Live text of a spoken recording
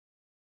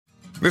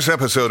This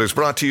episode is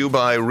brought to you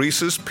by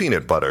Reese's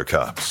Peanut Butter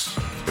Cups.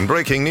 In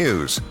breaking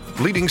news,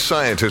 leading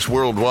scientists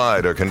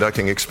worldwide are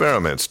conducting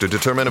experiments to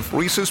determine if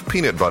Reese's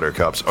Peanut Butter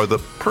Cups are the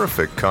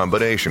perfect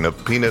combination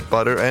of peanut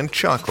butter and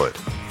chocolate.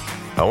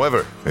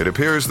 However, it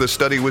appears the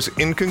study was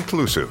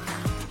inconclusive,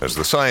 as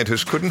the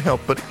scientists couldn't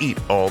help but eat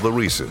all the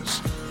Reese's.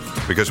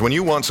 Because when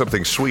you want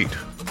something sweet,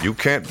 you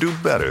can't do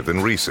better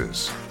than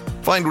Reese's.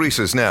 Find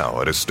Reese's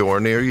now at a store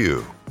near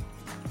you.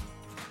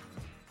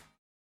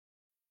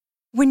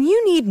 When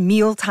you need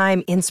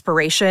mealtime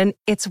inspiration,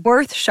 it's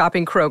worth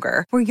shopping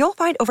Kroger, where you'll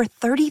find over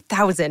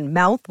 30,000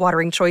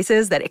 mouth-watering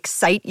choices that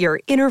excite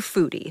your inner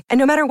foodie. And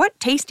no matter what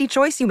tasty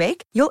choice you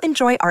make, you'll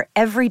enjoy our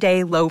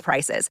everyday low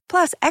prices,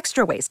 plus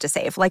extra ways to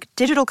save, like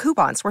digital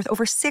coupons worth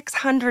over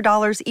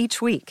 $600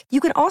 each week. You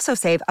can also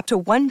save up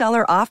to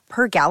 $1 off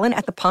per gallon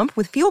at the pump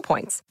with fuel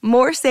points.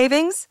 More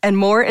savings and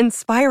more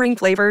inspiring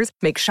flavors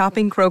make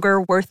shopping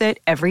Kroger worth it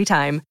every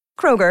time.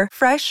 Kroger,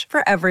 fresh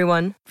for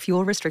everyone.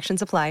 Fuel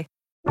restrictions apply.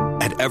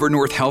 At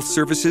Evernorth Health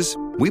Services,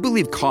 we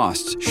believe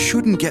costs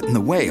shouldn't get in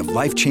the way of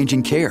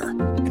life-changing care,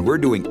 and we're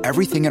doing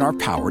everything in our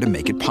power to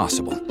make it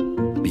possible.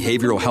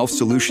 Behavioral health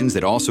solutions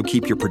that also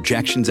keep your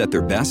projections at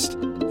their best?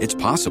 It's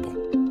possible.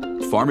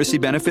 Pharmacy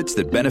benefits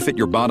that benefit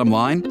your bottom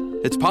line?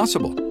 It's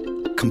possible.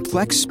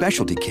 Complex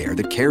specialty care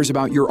that cares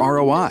about your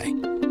ROI?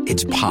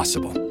 It's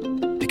possible.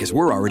 Because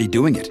we're already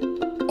doing it.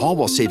 All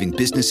while saving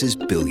businesses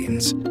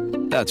billions.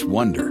 That's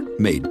Wonder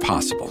made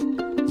possible.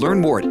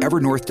 Learn more at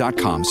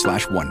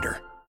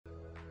evernorth.com/wonder.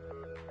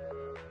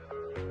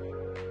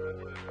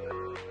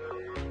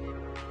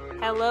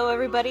 Hello,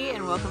 everybody,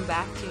 and welcome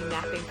back to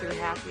Napping Through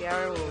Happy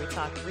Hour, where we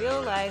talk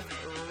real life,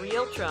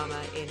 real trauma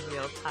in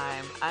real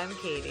time. I'm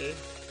Katie.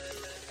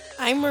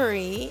 I'm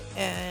Marie,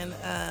 and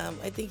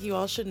I think you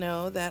all should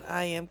know that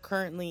I am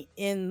currently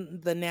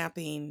in the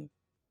napping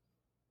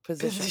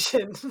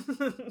position.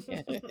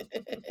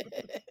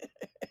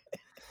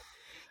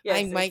 Yes,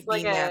 I might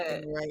like be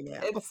napping right now.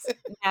 It's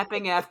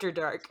napping after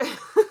dark.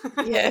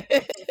 Yeah.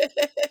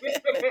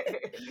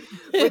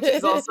 Which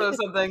is also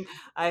something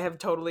I have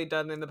totally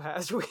done in the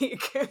past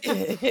week. Yeah,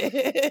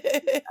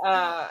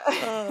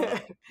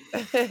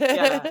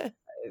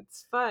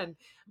 it's fun.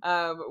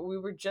 We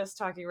were just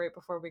talking right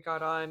before we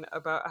got on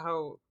about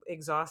how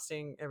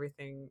exhausting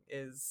everything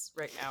is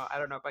right now. I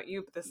don't know about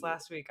you, but this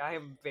last week I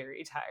am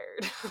very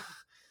tired.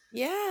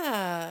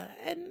 Yeah,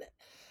 and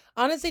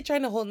honestly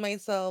trying to hold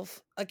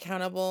myself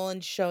accountable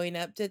and showing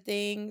up to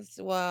things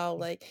while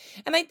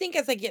and I think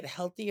as I get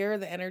healthier,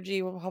 the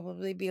energy will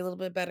probably be a little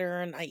bit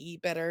better and I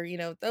eat better,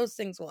 those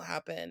things will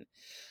happen.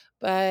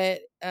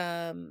 But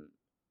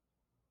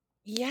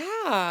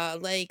yeah,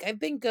 I've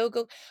been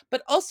go,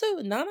 but also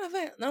not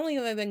only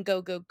have I been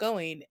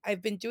going,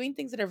 I've been doing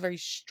things that are very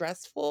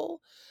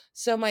stressful.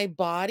 So my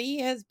body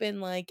has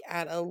been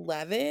at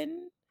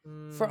 11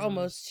 for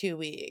almost 2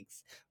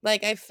 weeks.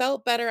 I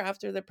felt better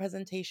after the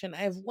presentation.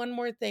 I have one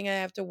more thing I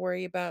have to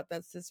worry about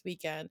that's this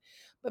weekend,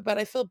 but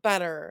I feel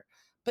better.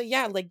 But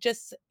yeah,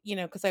 just,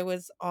 because I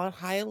was on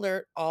high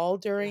alert all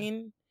Yeah.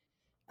 during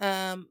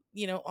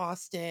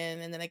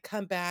Austin, and then I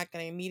come back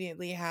and I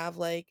immediately have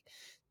to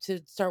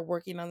start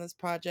working on this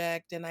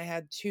project, and I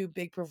had two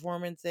big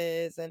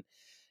performances, and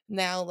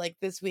now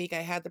this week I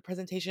had the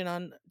presentation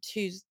on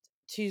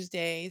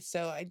Tuesday,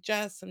 so I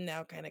just am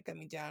now kind of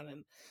coming down,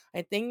 and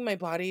I think my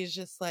body is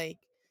just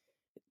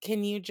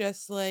can you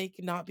just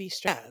not be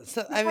stressed?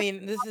 So, I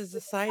mean, this is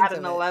the signs At of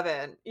an it.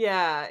 11.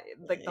 Yeah,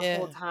 the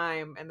whole Yeah.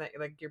 time, and that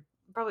your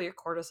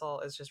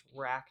cortisol is just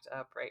racked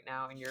up right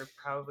now, and you're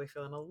probably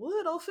feeling a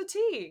little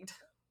fatigued.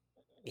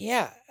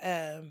 Yeah.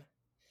 And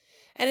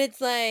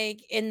it's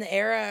in the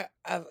era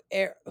of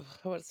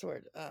what's the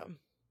word?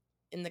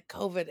 In the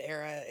COVID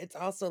era, it's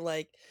also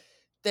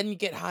then you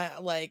get high,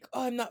 oh,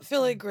 I'm not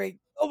feeling great.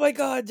 Oh my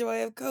God, do I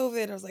have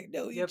COVID? I was like,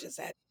 no, you Yep. just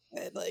had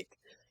it.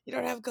 You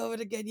don't have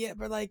COVID again yet,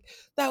 but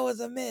that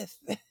was a myth.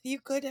 You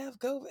could have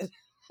COVID.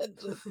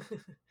 Just,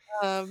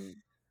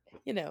 um,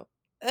 you know.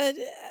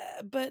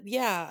 But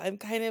yeah, I'm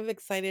kind of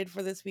excited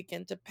for this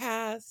weekend to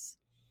pass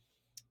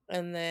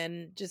and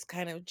then just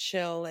kind of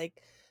chill.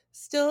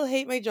 Still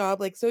hate my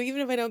job. So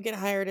even if I don't get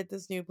hired at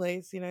this new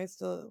place, I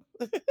still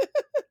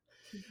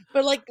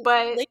but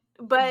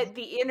But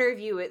the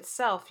interview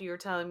itself, you were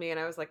telling me, and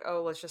I was like,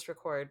 oh, let's just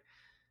record.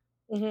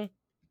 Mhm.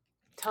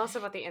 Tell us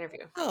about the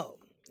interview. Oh,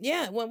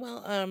 yeah.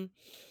 Well,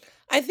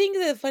 I think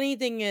the funny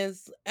thing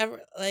is,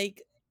 I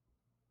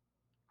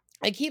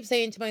keep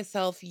saying to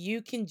myself,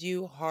 you can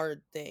do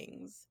hard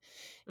things.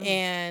 Mhm.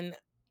 And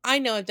I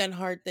know I've done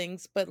hard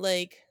things, but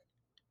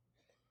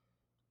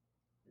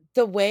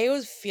the way I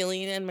was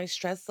feeling and my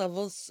stress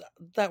levels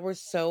that were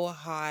so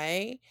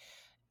high,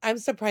 I'm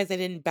surprised I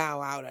didn't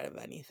bow out of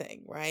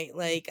anything, right?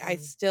 I Mhm.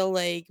 still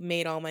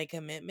made all my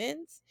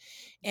commitments,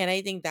 and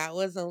I think that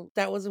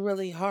was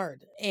really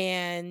hard.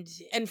 And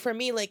for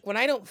me, when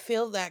I don't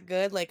feel that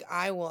good,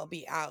 I will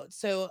be out.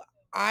 So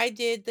I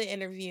did the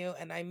interview,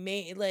 and I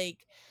may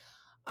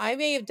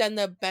have done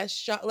the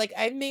best job.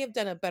 I may have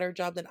done a better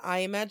job than I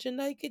imagined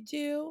I could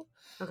do.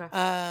 Okay.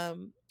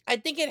 I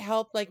think it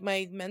helped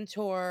my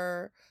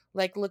mentor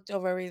like looked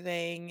over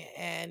everything,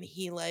 and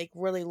he like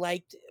really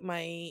liked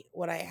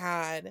what I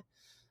had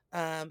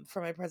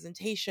for my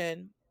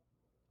presentation.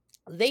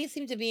 They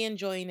seem to be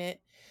enjoying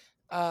it.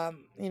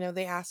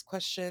 They ask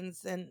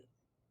questions, and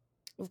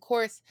of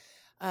course,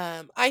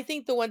 I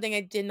think the one thing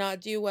I did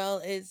not do well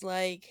is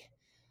like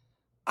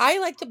I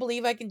like to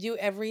believe I can do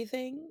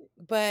everything,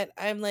 but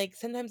I'm like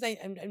sometimes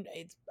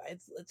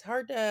it's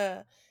hard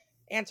to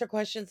answer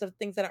questions of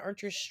things that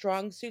aren't your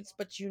strong suits,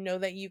 but you know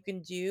that you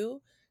can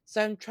do.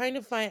 So I'm trying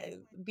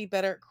to be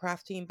better at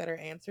crafting better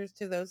answers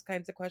to those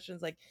kinds of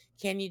questions. Like,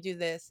 can you do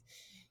this?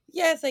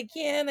 Yes, I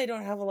can. I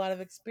don't have a lot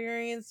of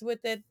experience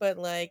with it, but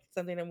like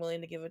something I'm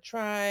willing to give a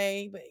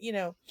try. But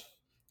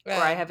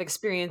Or I have um,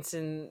 experience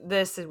in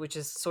this, which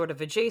is sort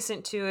of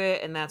adjacent to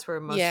it, and that's where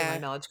most of my yeah,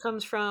 knowledge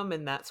comes from,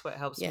 and that's what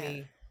helps yeah,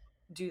 me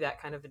do that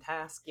kind of a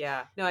task.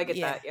 Yeah. No, I get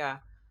yeah. that. Yeah.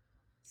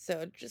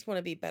 So I just want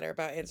to be better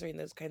about answering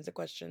those kinds of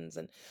questions.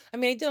 And I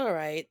mean, I did all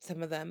right,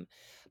 some of them,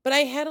 but I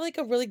had like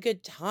a really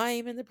good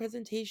time in the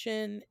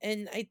presentation.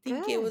 And I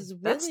think it Good. was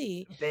That's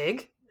really,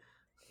 big.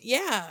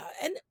 yeah.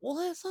 And well,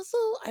 it's also,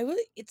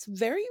 it's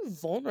very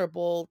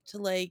vulnerable to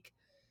like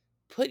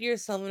put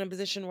yourself in a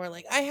position where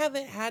like I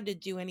haven't had to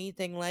do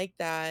anything like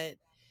that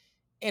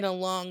in a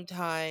long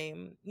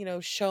time,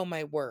 show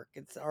my work.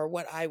 It's or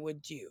what I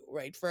would do,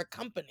 right, for a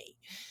company.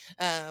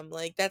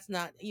 Like that's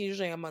not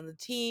usually I'm on the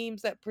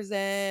teams that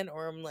present,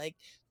 or I'm like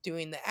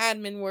doing the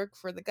admin work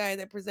for the guy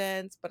that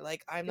presents, but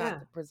like I'm not Yeah.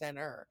 the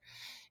presenter.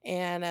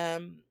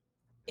 And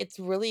it's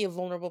really a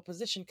vulnerable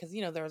position because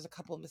there was a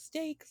couple of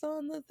mistakes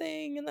on the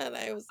thing, and then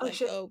I was Oh like,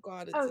 shit. oh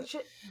god, Oh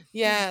shit.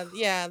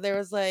 yeah, there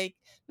was like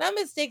not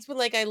mistakes, but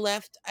like I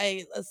left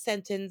a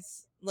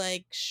sentence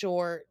like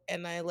short,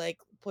 and I like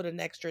put an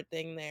extra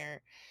thing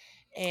there,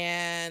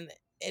 and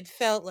it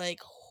felt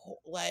like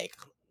like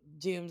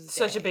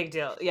Such a doomsday. big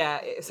deal. Yeah,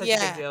 it's such a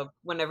big Yeah, deal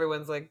when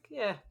everyone's like,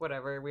 yeah,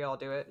 whatever, we all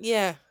do it.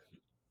 yeah,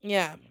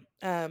 yeah.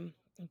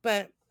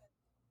 But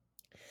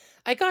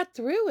I got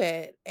through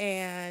it,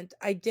 and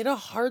I did a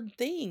hard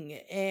thing,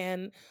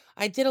 and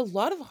I did a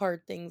lot of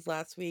hard things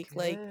last week.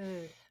 Like,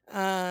 Good.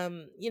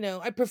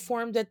 I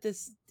performed at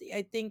this.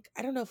 I think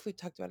I don't know if we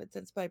talked about it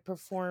since, but I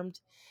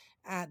performed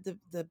at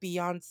the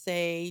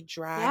Beyonce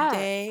drag Yeah.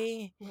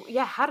 day.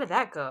 Yeah, how did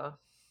that go?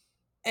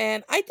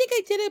 And I think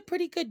I did a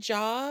pretty good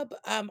job.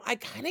 I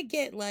kind of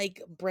get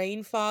like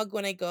brain fog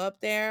when I go up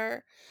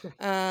there.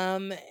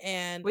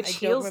 And I Which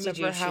don't heels did remember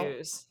you how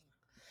choose?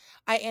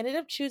 I ended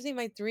up choosing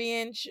my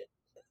 3-inch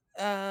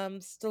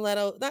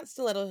stiletto, not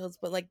stiletto heels,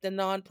 but like the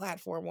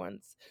non-platform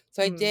ones.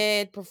 So I Mm.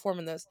 did perform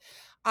in those.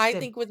 I Same.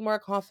 think with more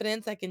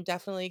confidence I can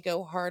definitely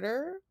go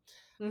harder.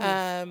 Hmm.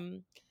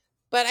 Um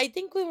but I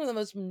think one of the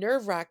most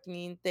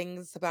nerve-wracking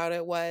things about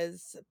it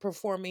was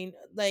performing,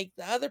 like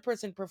the other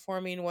person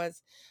performing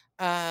was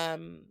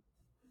um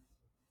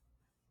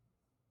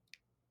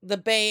the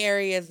Bay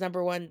Area's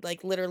number one,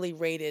 like literally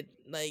rated,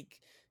 like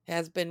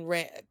has been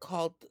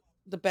called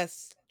the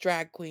best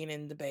drag queen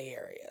in the Bay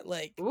Area.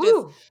 Like just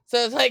Ooh.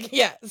 so it's like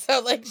yeah, so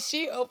like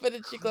she opened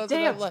and she closed,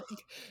 and I'm Damn.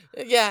 like,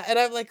 yeah, and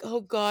I'm like,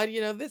 oh God,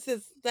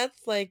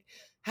 that's like,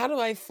 how do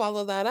I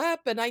follow that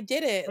up? And I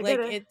did it. I get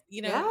Like it. it.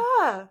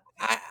 Yeah.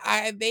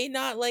 I may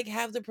not like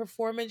have the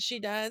performance she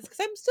does because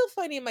I'm still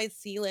finding my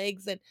sea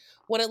legs and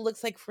what it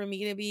looks like for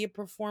me to be a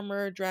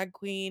performer, drag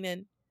queen,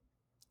 and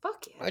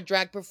Fuck yeah. a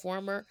drag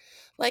performer.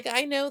 Like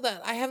I know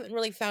that I haven't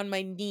really found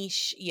my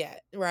niche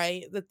yet,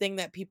 right? The thing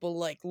that people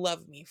like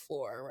love me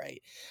for,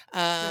 right?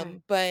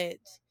 Right. But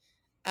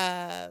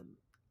um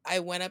I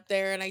went up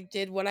there and I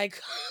did what I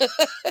could.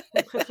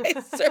 I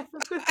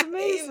That's survived.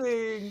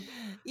 amazing.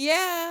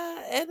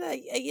 Yeah, and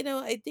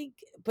I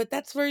think, but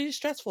that's very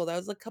stressful. That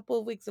was a couple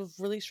of weeks of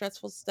really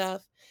stressful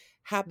stuff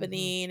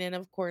Hmm. happening, and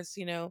of course,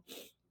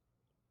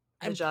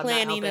 The I'm job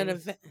not planning an helping.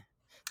 event.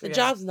 The Yeah.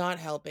 job's not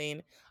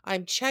helping.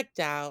 I'm checked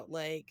out.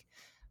 Like,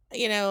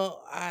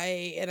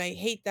 I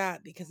hate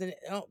that because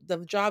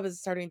the job is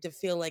starting to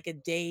feel like a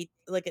day,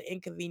 like an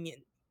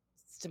inconvenience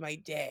to my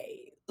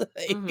day.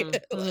 Hmm.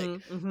 Like, Hmm.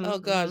 Hmm. oh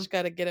Hmm. gosh,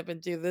 got to get up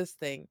and do this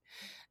thing.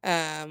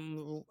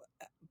 Um,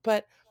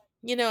 but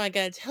I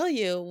gotta tell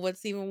you,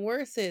 what's even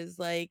worse is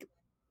like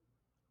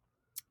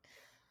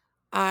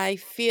I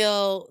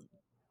feel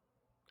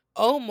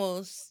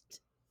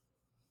almost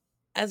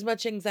as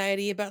much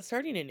anxiety about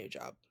starting a new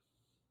job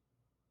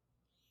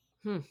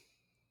Hmm.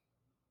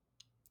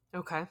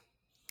 Okay.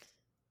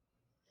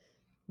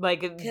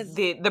 Like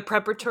because the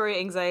preparatory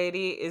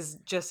anxiety is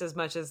just as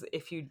much as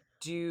if you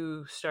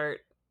do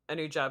start a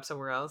new job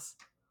somewhere else.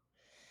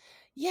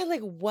 yeah,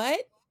 like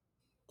what?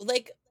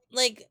 Like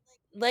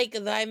like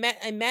I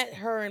met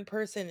her in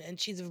person, and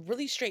she's a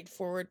really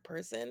straightforward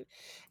person,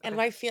 and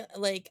Okay. I feel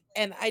like,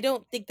 and I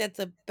don't think that's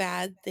a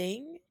bad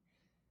thing,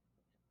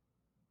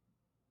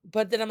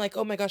 but then I'm like,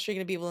 oh my gosh, are you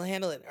gonna be able to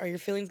handle it? Are your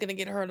feelings gonna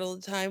get hurt all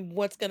the time?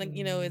 What's gonna,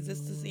 is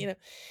this,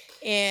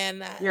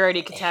 and You're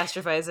already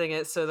catastrophizing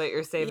it so that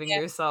you're saving yeah,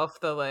 yourself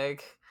the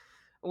like,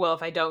 well,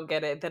 if I don't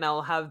get it, then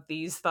I'll have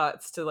these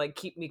thoughts to like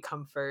keep me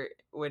comfort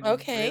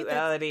when okay,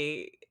 that's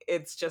reality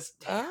it's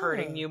just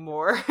hurting Oh. you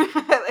more.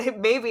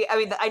 Maybe, I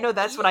mean, I know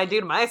that's what I do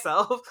to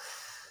myself.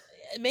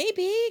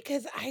 Maybe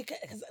because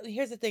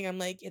here's the thing. I'm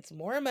like, it's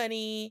more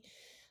money.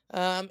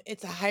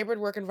 It's a hybrid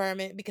work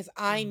environment because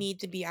I Mm, need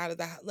to be out of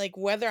the house. Like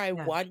whether I yeah,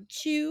 want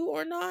to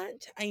or not,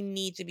 I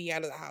need to be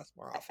out of the house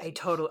more often.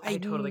 I I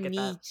totally get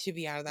that. need to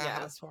be out of the Yeah,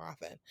 house more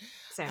often.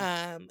 same.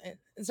 And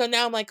so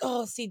now I'm like,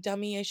 oh, see,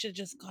 dummy, I should have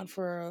just gone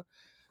for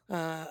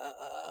a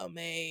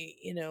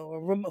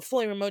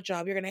fully remote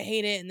job. You're gonna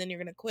hate it, and then you're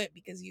gonna quit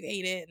because you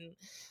hate it. And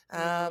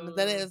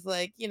then Mm, it's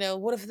like,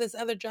 what if this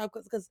other job?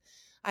 Because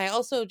I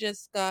also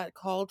just got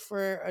called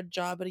for a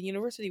job at a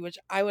university, which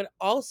I would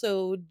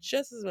also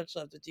just as much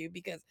love to do.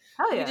 Because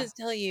hell let me yeah. just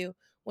tell you,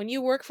 when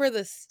you work for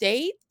the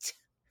state,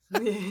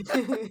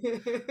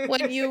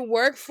 when you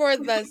work for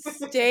the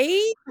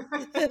state,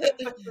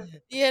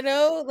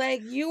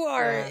 like you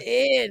are Yeah,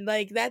 in,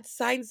 like that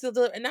sign still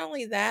delivered. And not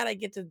only that, I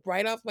get to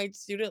write off my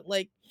student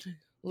like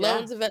yeah,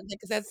 loans event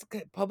because that's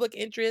public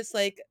interest.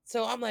 Like,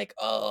 so I'm like,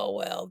 oh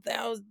well,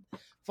 that was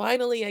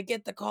finally I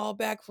get the call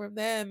back from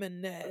them,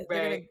 and they're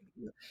gonna. right.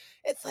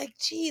 It's like,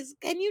 geez,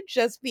 can you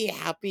just be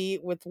happy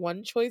with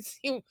one choice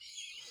you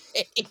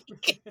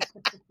make?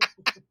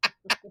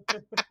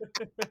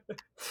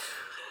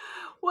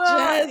 Well,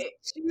 Just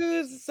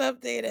choose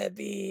something to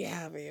be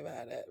happy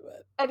about it.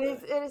 and But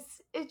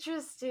it's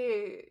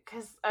interesting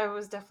because I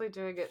was definitely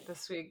doing it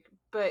this week,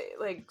 but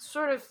like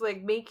sort of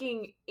like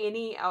making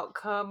any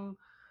outcome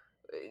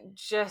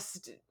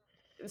just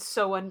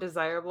so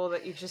undesirable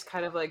that you just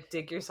kind of like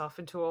dig yourself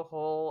into a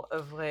hole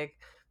of like,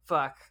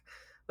 fuck,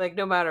 like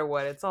no matter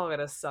what, it's all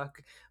gonna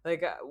suck.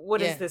 Like,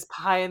 what is yeah, this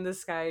pie in the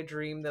sky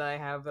dream that I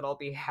have that I'll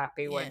be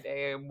happy one yeah,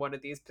 day in one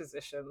of these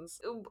positions?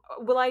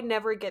 Will I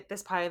never get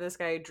this pie in the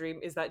sky dream?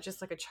 Is that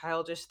just like a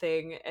childish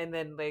thing? And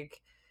then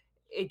like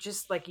it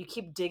just like you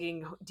keep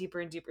digging deeper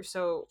and deeper.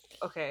 So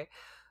okay,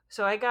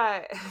 so I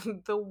got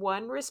the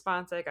one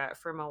response I got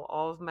from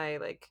all of my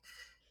like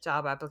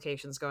job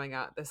applications going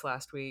out this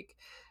last week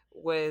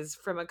was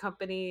from a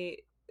company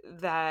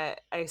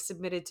that I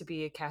submitted to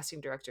be a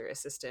casting director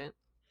assistant,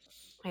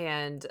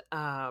 and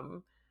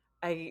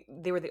I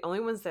they were the only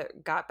ones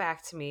that got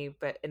back to me,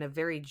 but in a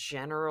very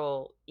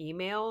general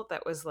email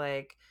that was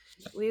like,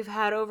 we've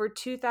had over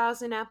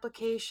 2,000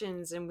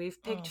 applications and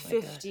we've picked oh my god,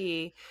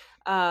 50,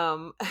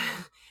 um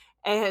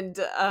and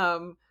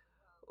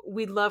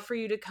we'd love for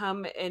you to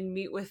come and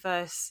meet with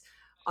us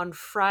on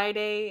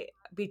Friday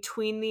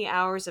between the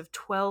hours of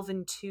 12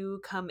 and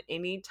 2. Come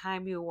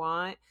anytime you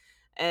want.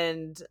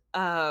 And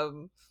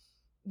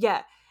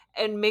yeah,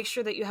 and make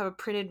sure that you have a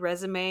printed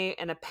resume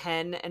and a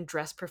pen and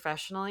dress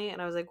professionally.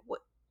 And I was like,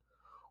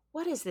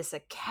 what is this, a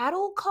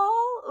cattle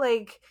call?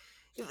 Like,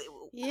 i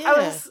yeah,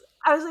 was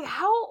I was like,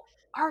 how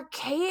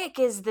archaic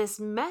is this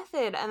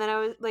method? And then I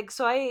was like,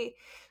 so I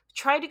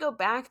tried to go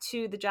back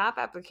to the job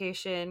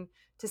application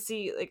to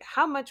see like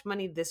how much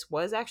money this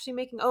was actually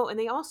making. Oh, and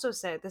they also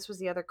said, this was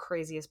the other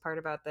craziest part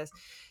about this,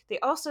 they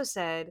also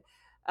said,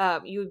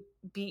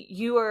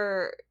 you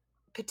are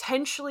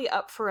potentially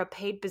up for a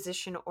paid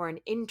position or an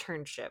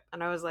internship.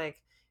 And I was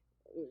like,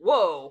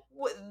 whoa,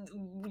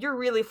 you're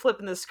really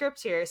flipping the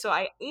script here. So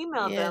I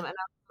emailed yeah, them and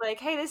I was like,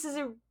 hey, this is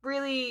a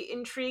really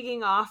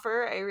intriguing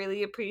offer. I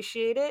really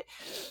appreciate it.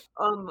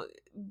 Um,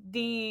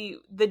 the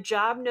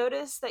job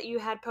notice that you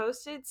had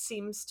posted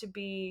seems to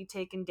be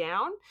taken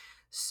down.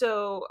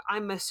 So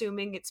I'm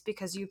assuming it's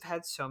because you've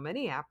had so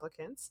many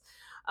applicants.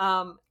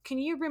 Can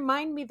you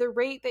remind me the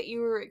rate that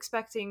you were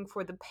expecting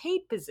for the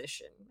paid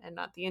position and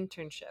not the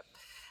internship?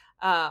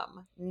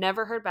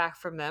 Never heard back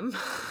from them.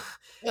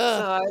 so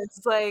ugh, I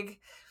was like,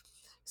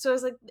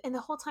 and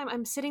the whole time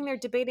I'm sitting there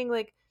debating,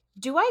 like,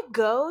 do I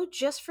go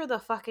just for the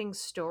fucking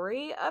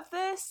story of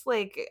this?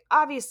 Like,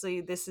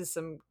 obviously, this is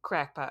some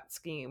crackpot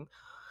scheme,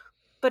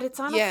 but it's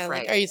on a yeah.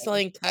 Like, are you Friday.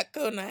 selling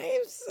Cutco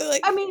knives? I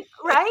Like, mean,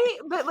 right?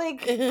 But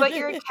like, but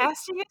you're a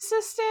casting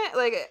assistant,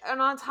 like,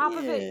 and on top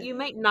of it, yeah, you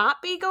might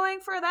not be going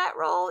for that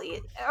role.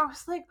 I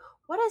was like,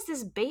 what is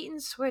this bait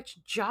and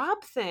switch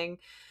job thing?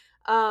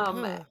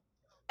 Um, huh,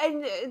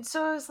 and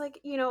so I was like,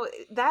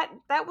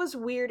 that was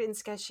weird and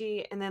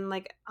sketchy. And then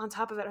like on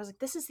top of it, I was like,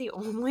 this is the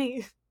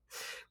only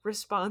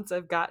response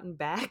I've gotten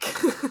back.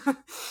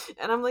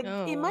 And I'm like,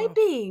 oh am I wow,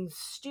 being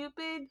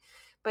stupid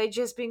by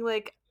just being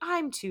like,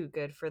 I'm too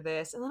good for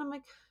this? And then I'm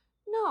like,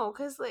 no,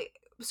 because like,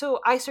 so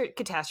I start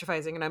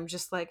catastrophizing and I'm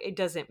just like, it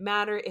doesn't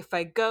matter. If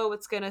I go,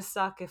 it's going to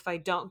suck. If I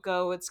don't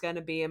go, it's going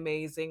to be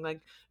amazing.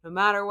 Like, no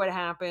matter what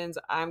happens,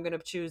 I'm going to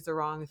choose the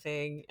wrong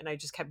thing. And I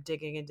just kept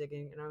digging and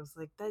digging. And I was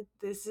like,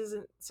 this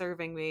isn't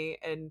serving me.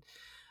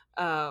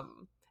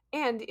 Um,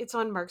 and it's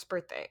on Mark's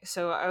birthday.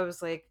 So I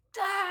was like,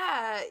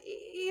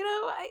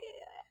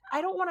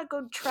 I don't want to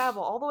go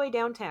travel all the way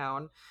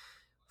downtown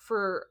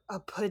for a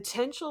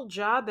potential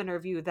job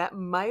interview that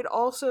might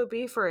also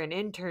be for an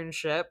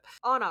internship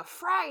on a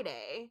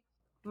Friday,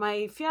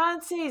 my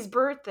fiance's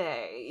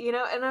birthday,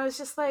 and I was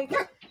just like,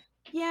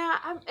 yeah,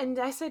 and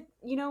I said,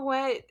 you know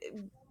what?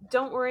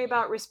 don't worry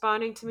about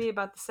responding to me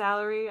about the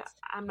salary.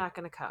 I'm not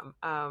gonna come.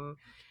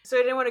 So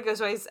I didn't want to go.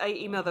 So I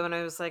emailed them and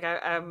I was like,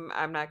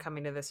 I'm not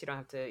coming to this. You don't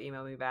have to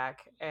email me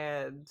back.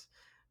 And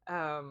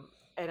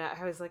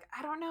I was like,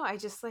 I don't know. I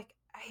just like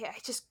I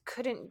just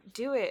couldn't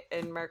do it.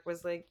 And Mark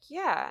was like,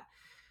 yeah,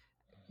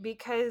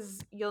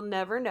 because you'll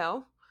never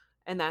know,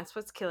 and that's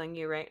what's killing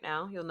you right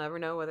now. You'll never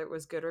know whether it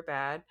was good or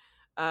bad.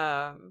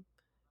 Um,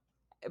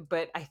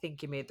 but I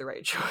think you made the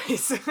right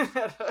choice.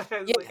 I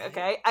was Yeah, like,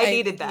 okay, I I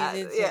needed think you that.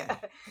 did too. Yeah.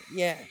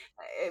 Yeah.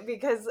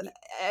 Because Y-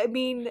 I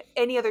mean,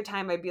 any other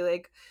time I'd be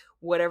like,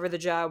 whatever the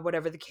job,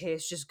 whatever the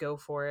case, just go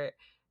for it.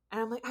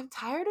 And I'm like, I'm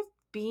tired of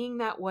being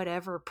that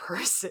whatever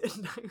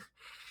person,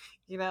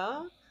 you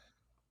know,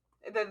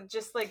 that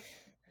just like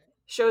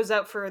shows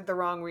up for the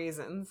wrong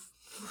reasons.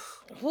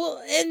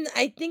 Well, and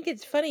I think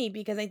it's funny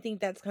because I think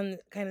that's kind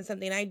of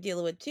something I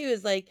deal with too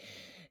is like,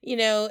 you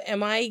know,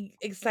 am I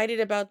excited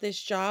about this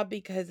job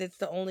because it's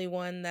the only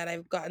one that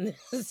I've gotten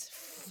this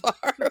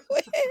far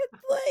with?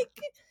 Like,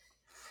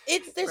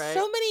 it's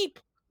Right.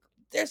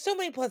 there's so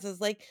many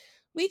pluses. Like,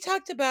 we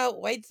talked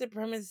about white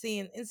supremacy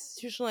and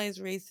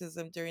institutionalized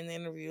racism during the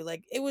interview.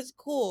 Like, it was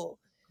cool.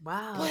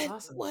 Wow, that's But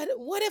awesome. what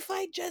if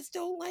I just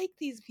don't like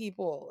these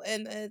people?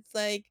 And it's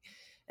like,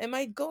 am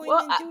I going Well,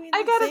 and doing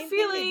I the got a same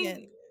thing feeling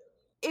again?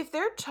 if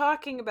they're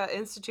talking about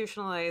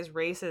institutionalized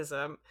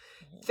racism,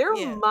 they're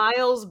Yeah.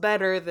 miles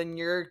better than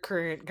your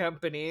current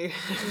company,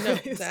 No,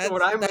 is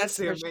what I'm that's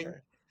for assuming.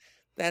 sure.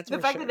 That's The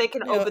for fact that sure. they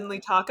can No, openly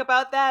talk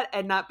about that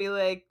and not be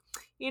like,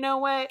 you know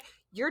what?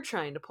 You're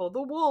trying to pull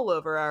the wool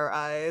over our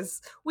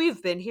eyes.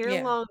 We've been here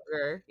yeah.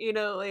 longer. You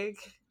know,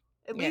 like,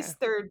 at Yeah. least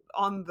they're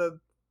on the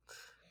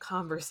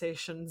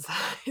conversation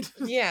side.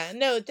 Yeah,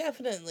 no,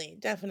 definitely,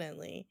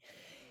 definitely.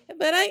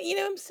 But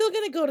I'm still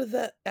gonna go to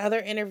the other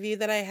interview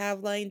that I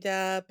have lined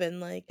up, and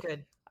like,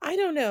 Good. I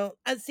don't know.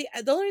 See,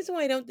 the only reason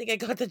why I don't think I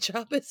got the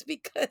job is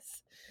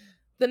because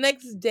the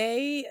next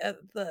day,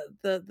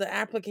 the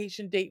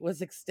application date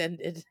was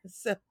extended.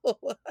 So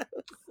I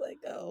was like,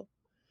 oh,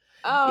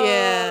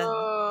 yeah,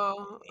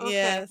 Oh,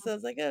 okay. yeah. So I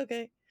was like,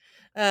 okay.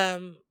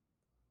 Um,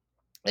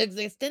 it's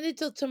extended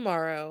till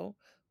tomorrow,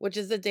 which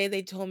is the day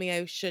they told me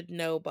I should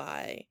know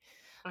by.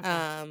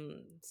 Okay.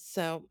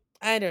 So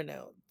I don't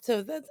know.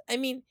 So I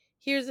mean,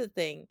 here's the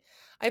thing.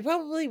 I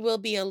probably will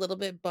be a little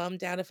bit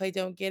bummed out if I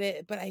don't get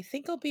it, but I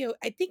think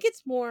I think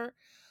it's more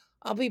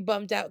I'll be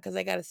bummed out because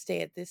I got to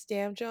stay at this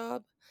damn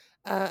job.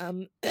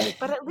 Um,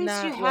 But at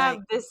least you not have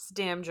like, this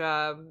damn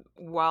job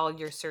while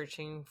you're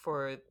searching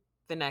for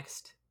the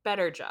next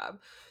better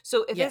job.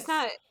 So yes.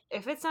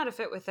 if it's not a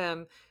fit with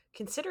them,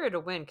 consider it a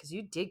win because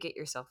you did get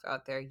yourself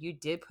out there. You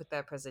did put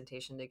that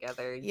presentation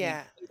together.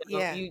 Yeah. You know,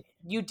 Yeah.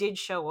 you did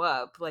show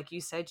up like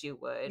you said you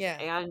would, Yeah.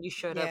 and you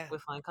showed up Yeah.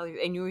 with flying colors.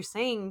 And you were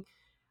saying,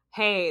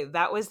 "Hey,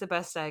 that was the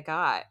best I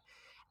got."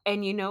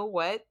 And you know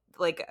what?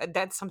 Like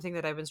that's something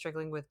that I've been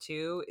struggling with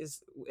too,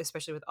 is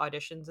especially with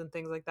auditions and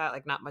things like that.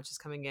 Like not much is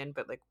coming in,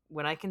 but like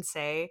when I can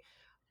say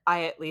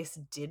I at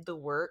least did the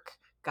work,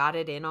 got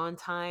it in on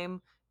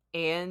time,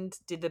 and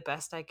did the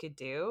best I could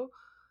do,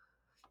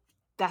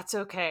 that's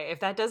okay. If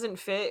that doesn't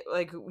fit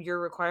like your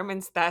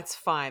requirements, that's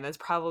fine. That's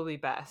probably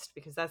best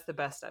because that's the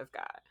best I've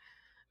got.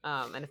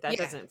 And if that Yeah.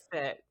 doesn't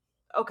fit,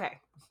 okay,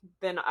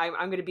 then I'm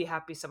going to be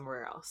happy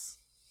somewhere else.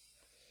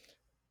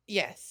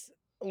 Yes.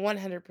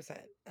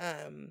 100%.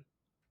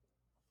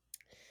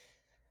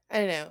 I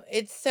don't know.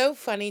 It's so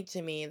funny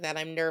to me that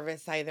I'm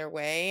nervous either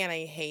way, and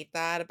I hate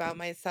that about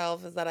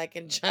myself is that I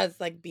can just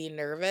like be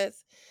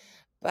nervous.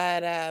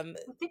 But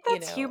I think you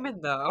that's know,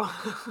 human though.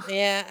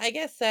 yeah, I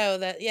guess so.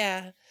 That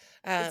yeah.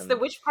 It's the Um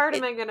which part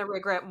am it I going to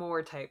regret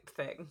more type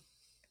thing.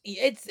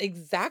 it's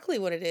exactly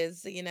what it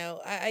is,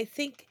 I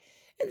think.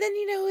 And then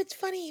it's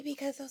funny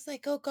because I was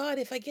like, oh God,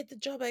 if I get the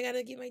job, I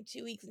gotta give my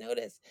 2 weeks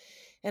notice.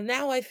 And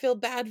now I feel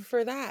bad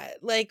for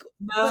that. Like,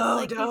 but No,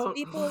 like these don't.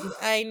 people,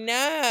 I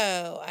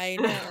know.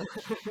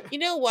 You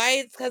know why?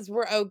 It's because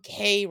we're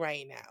okay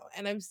right now.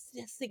 And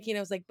just thinking, I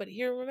was like, but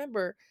here,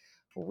 remember,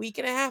 a week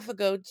and a half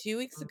ago, 2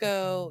 weeks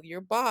ago,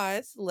 your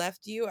boss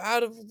left you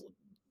out of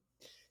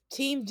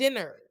team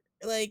dinner.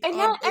 Like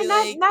on And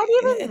like not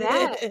even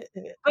that.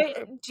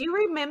 But do you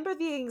remember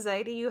the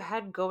anxiety you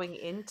had going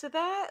into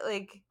that?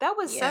 Like that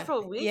was yeah,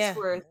 several weeks yeah,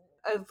 worth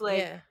of like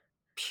yeah.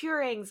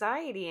 pure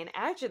anxiety and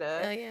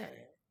agita. Oh yeah.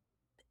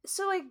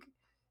 So like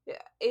yeah,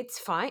 it's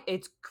fine.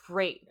 It's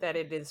great that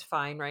it is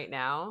fine right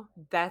now.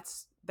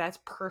 That's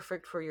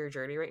perfect for your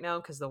journey right now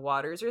because the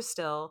waters are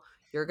still.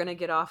 You're gonna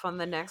get off on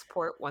the next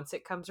port once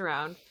it comes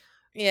around.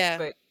 Yeah.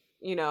 But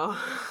you know,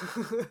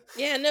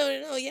 Yeah, no,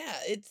 no, no,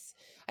 yeah.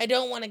 I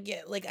don't want to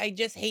get like I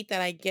just hate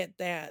that I get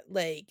that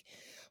like,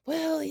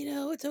 well,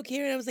 it's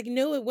okay. And I was like,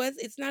 no,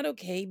 it's not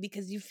okay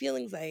because you feel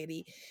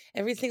anxiety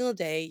every single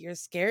day. You're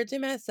scared to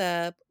mess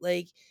up.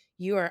 Like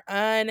you are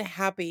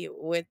unhappy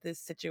with this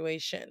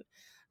situation.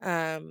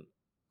 Um,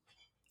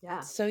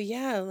 yeah. so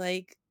yeah,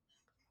 like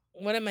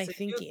what am I So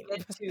thinking?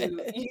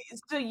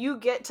 you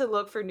get to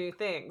look for new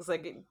things,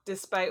 like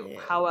despite Yeah.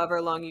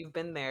 however long you've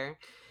been there.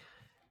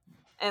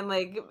 And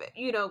like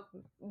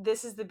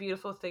this is the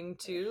beautiful thing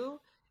too,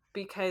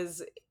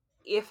 because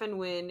if and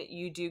when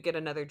you do get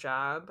another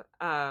job,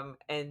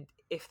 and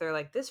if they're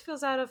like, this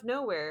feels out of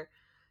nowhere,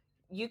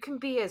 you can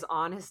be as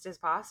honest as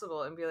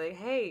possible and be like,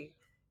 hey,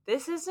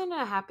 this isn't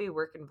a happy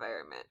work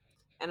environment.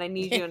 And I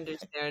need you to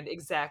understand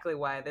exactly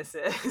why this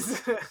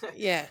is.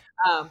 Yeah.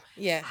 um,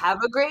 Yeah. have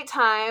a great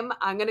time.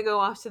 I'm going to go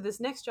off to this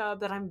next job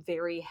that I'm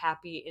very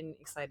happy and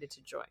excited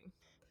to join.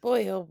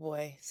 Boy, oh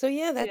boy. So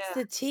yeah, that's Yeah.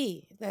 the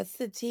tea. That's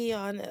the tea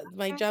on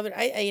my Okay. job. And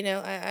I you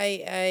know,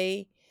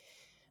 I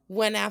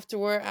went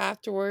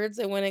afterwards.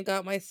 I went and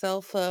got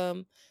myself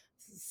a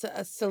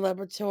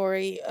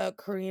celebratory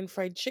Korean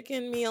fried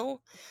chicken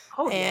meal,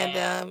 Oh, and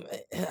yeah.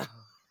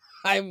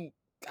 I'm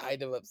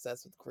kind of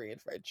obsessed with Korean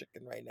fried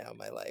chicken right now in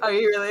my life. Are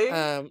you really?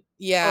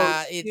 Oh,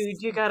 Yeah,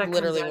 dude, it's you got to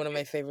come literally down one of here.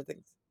 my favorite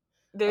things.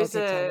 There's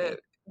Okay, tell a me.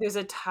 there's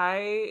a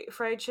Thai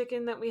fried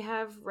chicken that we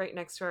have right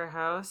next to our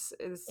house.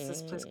 It's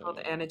this place called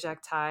Mm, Anajak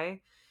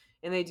Thai,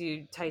 and they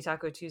do Thai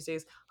Taco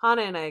Tuesdays.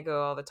 Hana and I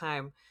go all the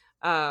time.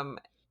 Um,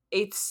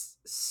 it's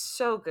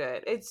so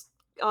good. It's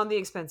on the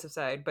expensive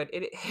side, but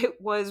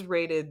it was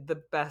rated the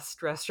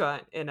best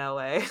restaurant in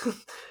LA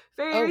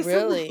very oh,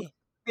 recently. really?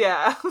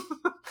 Yeah.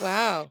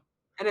 Wow.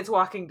 And it's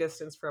walking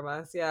distance from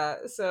us.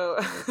 Yeah. So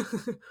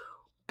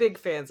big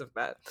fans of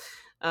that.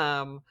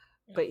 Um,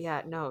 but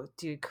yeah, no,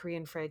 dude,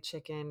 Korean fried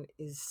chicken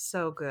is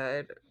so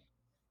good.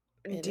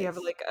 It Do you have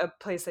is. like a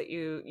place that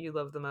you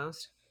love the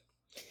most?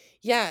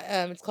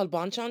 Yeah, it's called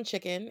Bonchon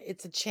Chicken.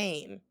 It's a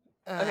chain.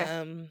 Okay.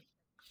 Um,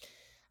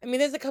 I mean,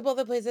 there's a couple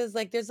other places,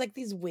 like there's like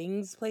these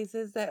wings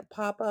places that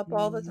pop up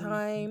all the Mm-hmm.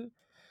 time.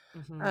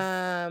 Mm-hmm.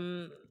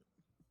 Um,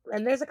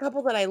 and there's a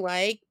couple that I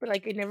like, but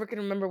like I never can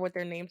remember what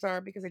their names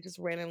are because I just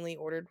randomly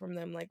ordered from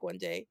them like one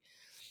day.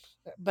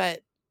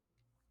 But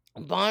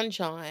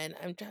Bonchon,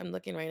 I'm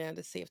looking right now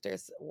to see if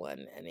there's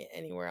one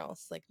anywhere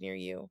else like near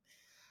you.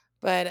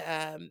 But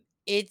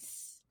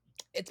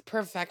it's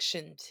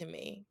perfection to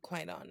me,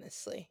 quite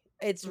honestly.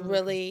 It's Mm.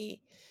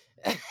 really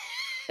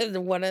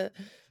one of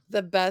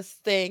the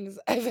best things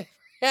I've ever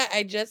had.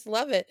 I just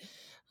love it.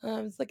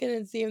 I was looking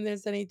and seeing if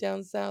there's any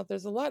down south.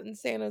 There's a lot in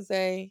San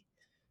Jose,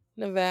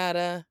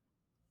 Nevada.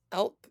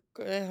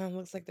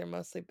 Looks like they're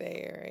mostly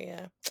Bay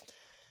Area.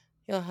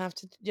 You'll have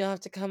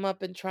to come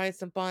up and try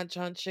some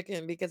bonchon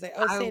chicken because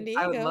I San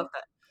I would love Diego,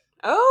 that.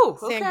 Oh,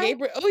 San okay.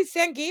 Gabriel. Oh,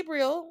 San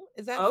Gabriel.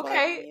 Is that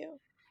far from Okay. you?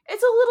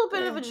 It's a little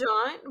bit of Yeah. a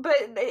jaunt, but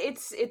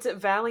it's a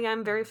valley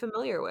I'm very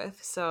familiar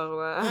with.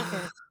 So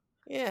Okay.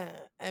 Yeah.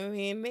 I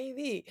mean,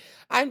 maybe.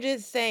 I'm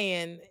just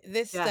saying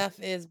this yeah. stuff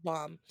is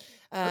bomb.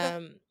 Okay.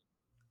 Um,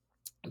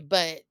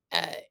 but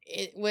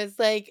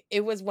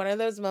it was one of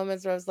those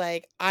moments where I was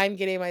like, I'm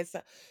getting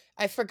myself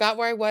I forgot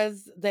where I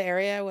was, the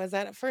area I was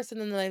at first, and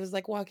then I was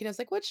like walking, I was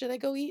like, what should I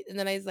go eat? And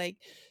then I was like,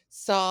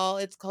 saw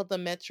it's called the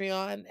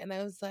Metreon, and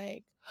I was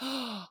like,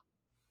 oh,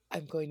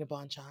 I'm going to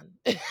Bonchon.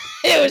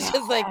 It was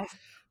just like Yes.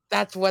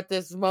 that's what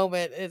this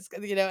moment is,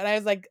 and I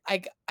was like,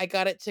 I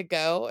got it to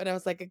go, and I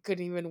was like, I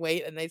couldn't even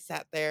wait, and I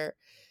sat there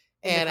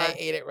In the and I car.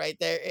 ate it right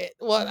there.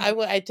 Well, Mhm.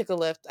 I took a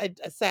lift. I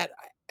sat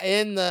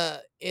in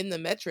the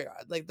Metro,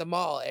 like the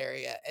mall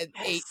area, and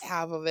ate Yes.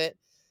 half of it.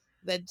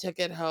 Then took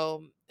it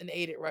home and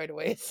ate it right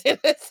away as soon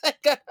as I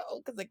got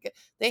home because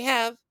they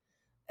have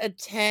a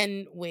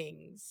 10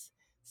 wings.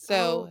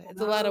 Oh, So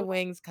it's a lot wow. of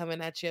wings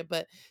coming at you,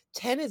 but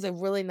 10 is a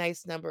really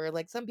nice number.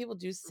 Like some people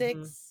do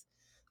Mhm. 6,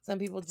 some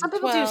people do Some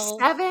people do 12.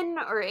 7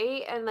 or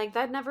 8, and, like,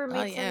 that never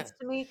Oh made yeah. sense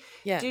to me.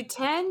 Yeah. Do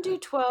 10, Uh, do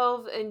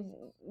 12,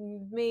 and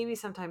maybe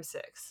sometimes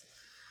 6.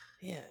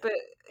 yeah. But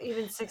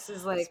even 6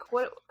 is like,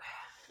 what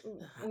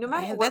no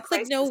matter what That's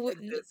like price the 6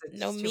 is, it's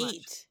no just too much.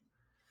 meat.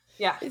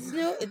 Yeah.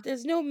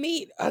 There's no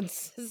meat on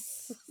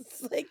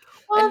it's like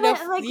Well, enough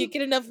then, like you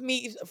get enough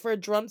meat for a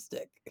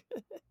drumstick.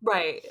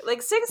 right,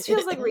 like, 6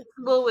 feels, like,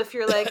 reasonable if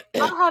you're like,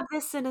 "I'll have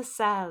this in a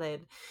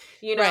salad,"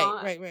 you Right,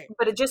 know? right, right.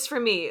 But it just for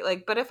me,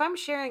 like, but if I'm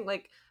sharing,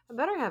 like, I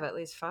better have at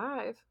least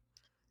 5.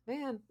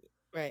 Man.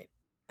 Right.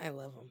 I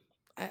love them.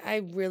 I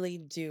really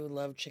do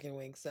love chicken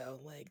wings,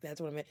 so like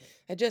that's what I meant.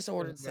 I just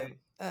ordered Okay. some.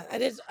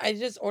 I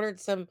just ordered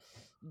some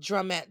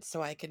drumettes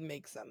so I could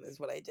make some. Is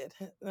what I did.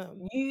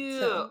 Yeah.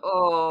 So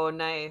Oh,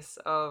 nice.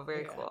 Oh,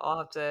 very yeah. cool. I'll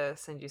have to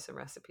send you some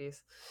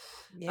recipes.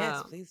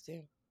 Yes, Um, please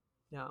do.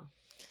 yeah.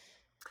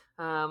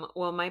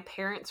 Well, my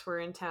parents were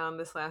in town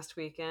this last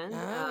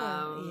weekend.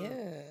 Ah,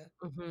 yeah.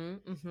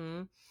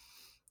 Mhm.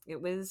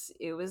 It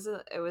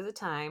was a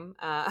time.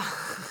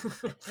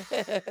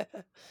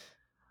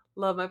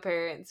 Love my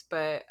parents,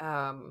 but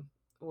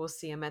we'll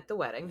see them at the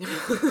wedding.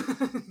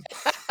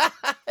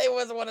 It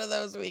was one of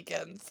those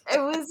weekends It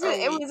was or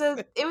it was weeks.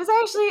 a it was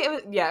actually it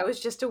was yeah, it was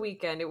just a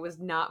weekend. It was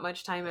not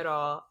much time at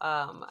all.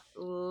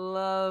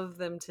 Love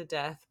them to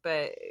death,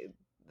 but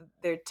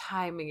their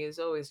timing is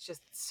always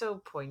just so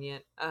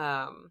poignant.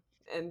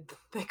 And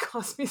they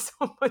cause me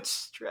so much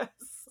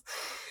stress.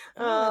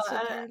 Oh, that's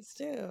what And parents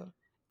do.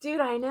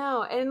 dude, I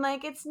know. And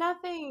like it's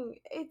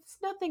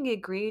nothing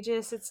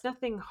egregious. It's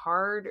nothing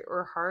hard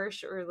or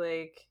harsh or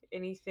like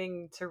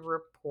anything to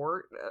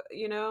report,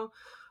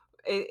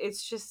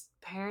 it's just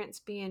parents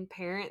being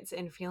parents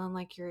and feeling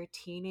like you're a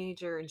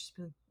teenager and just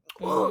being,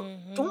 oh,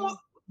 don't Mhm.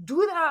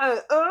 do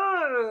that.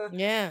 Ugh.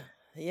 Yeah.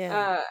 Yeah.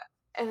 Uh,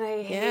 and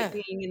I hate Yeah.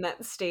 being in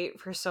that state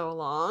for so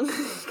long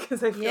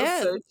because I feel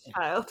Yeah. so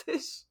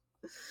childish.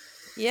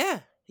 Yeah.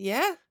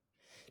 Yeah.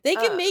 They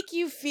can Uh, make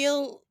you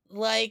feel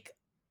like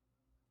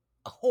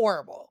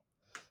horrible.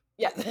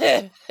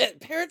 yeah,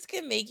 Parents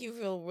can make you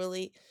feel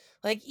really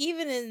like,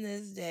 even in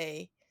this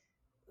day,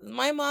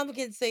 my mom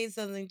can say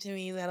something to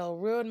me that'll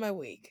ruin my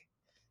week.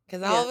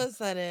 Because yeah. all of a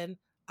sudden,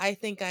 I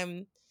think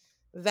I'm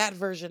that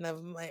version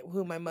of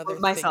who my mother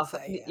thinks Myself,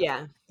 I am.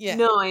 yeah. Yeah.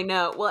 No, I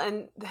know. Well,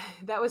 and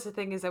that was the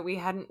thing, is that we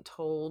hadn't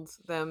told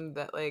them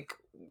that like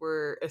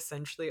we're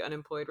essentially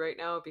unemployed right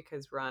now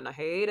because we're on a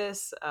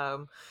hiatus.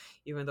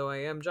 Even though I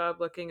am job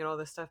looking and all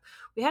this stuff,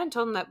 we hadn't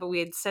told them that, but we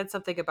had said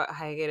something about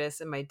hiatus,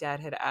 and my dad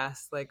had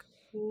asked like,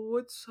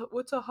 "What's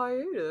a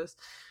hiatus?"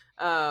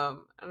 And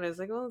I was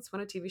like, "Well, it's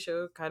when a TV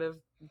show kind of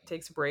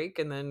takes a break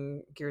and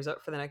then gears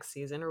up for the next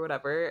season or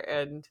whatever."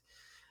 And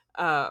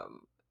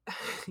um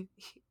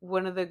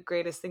one of the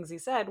greatest things he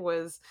said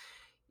was,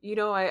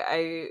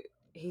 I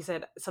he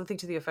said something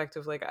to the effect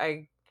of like,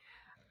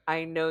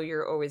 I know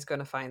you're always going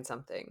to find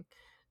something.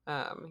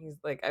 He's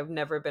like, I've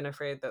never been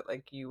afraid that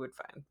like you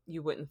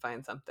wouldn't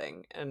find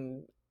something.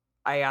 And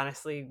I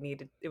honestly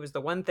needed, it was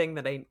the one thing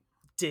that I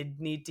did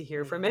need to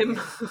hear from him.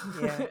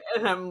 Yeah.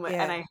 Yeah. And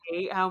Yeah. I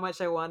hate how much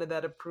I wanted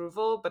that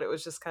approval, but it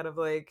was just kind of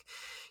like,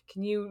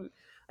 can you,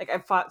 like, I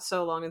fought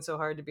so long and so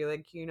hard to be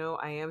like,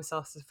 I am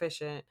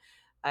self-sufficient.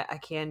 I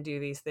can do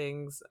these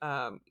things,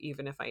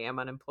 even if I am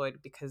unemployed,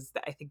 because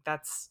I think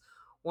that's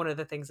one of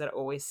the things that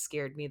always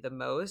scared me the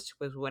most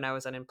was when I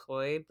was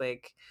unemployed.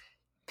 Like,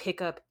 pick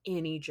up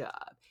any job,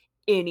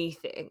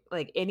 anything,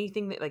 like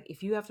anything that, like,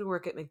 if you have to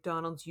work at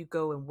McDonald's, you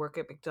go and work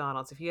at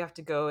McDonald's. If you have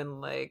to go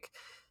and like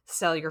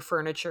sell your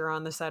furniture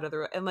on the side of the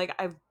road, and like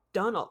I've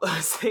done all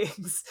those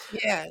things,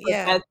 Yeah. but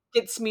Yeah. that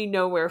gets me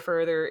nowhere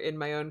further in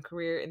my own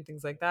career and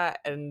things like that.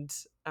 And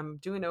I'm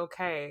doing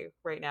okay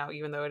right now,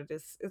 even though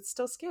it's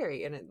still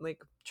scary. And it,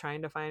 like,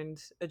 trying to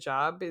find a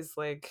job is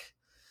like,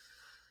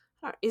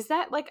 is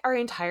that like our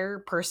entire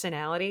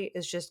personality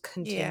is just Yeah.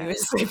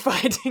 continuously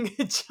finding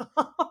a job?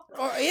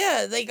 Or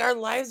yeah, like our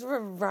lives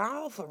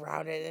revolve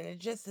around it, and it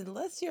just,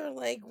 unless you're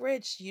like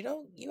rich, you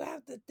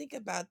have to think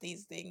about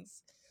these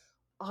things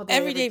All day,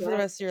 every every day for the day.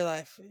 rest of your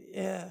life.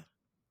 Yeah.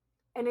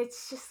 And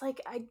it's just like,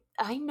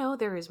 I know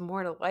there is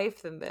more to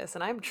life than this,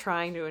 and I'm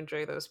trying to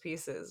enjoy those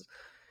pieces,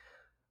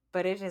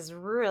 but it is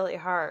really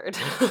hard.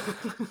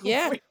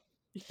 Yeah. When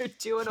you're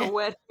doing a Yeah.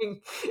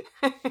 wedding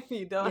and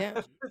you don't Yeah.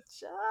 have a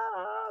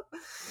job.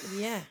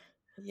 Yeah.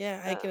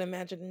 Yeah. I Uh, can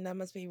imagine that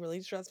must be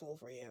really stressful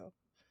for you.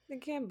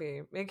 it can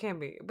be. It can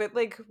be. But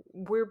like,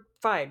 we're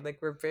fine.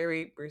 Like,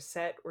 we're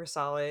set, we're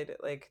solid.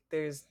 Like,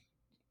 there's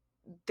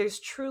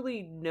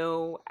truly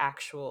no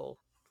actual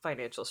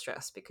financial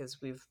stress because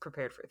we've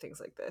prepared for things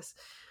like this.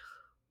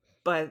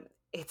 But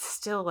it's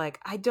still like,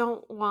 I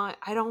don't want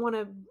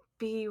to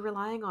be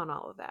relying on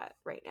all of that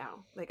right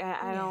now. Like,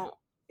 I Yeah.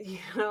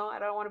 don't, I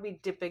don't want to be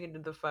dipping into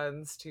the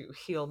funds to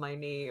heal my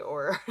knee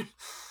or uh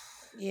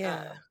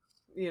Yeah.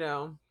 you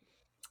know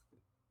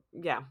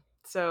yeah.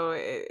 So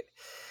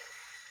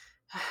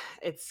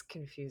it's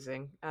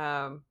confusing.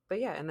 But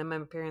yeah, and then my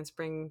parents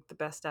bring the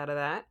best out of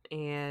that,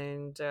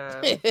 and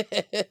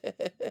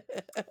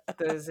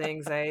those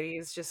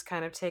anxieties just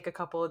kind of take a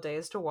couple of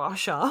days to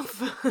wash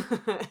off.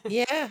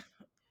 Yeah.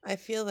 I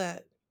feel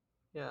that.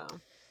 Yeah.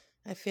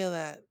 I feel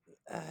that.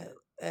 Uh,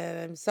 and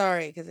I'm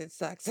sorry because it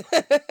sucks.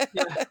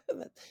 Yeah.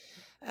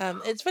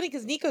 It's funny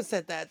because Nico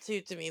said that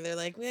too to me. They're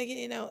like,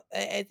 well,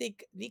 I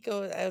think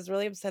Nico, I was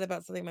really upset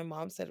about something my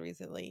mom said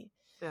recently.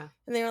 Yeah.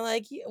 And they were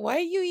like, why are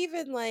you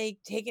even like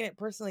taking it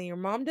personally? Your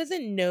mom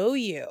doesn't know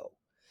you.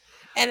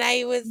 And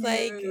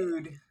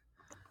Dude.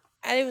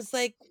 I was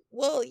like,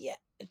 well, yeah,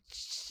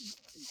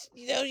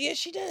 yeah,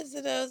 she does.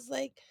 And I was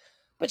like,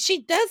 but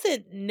she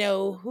doesn't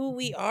know who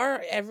we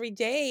are every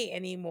day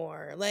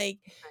anymore. Like,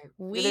 Right.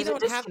 we There's a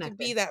don't have to disconnect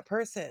be there. that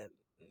person,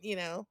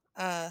 Yeah.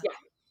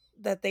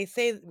 that they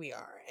say that we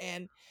are.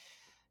 And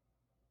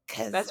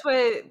because, That's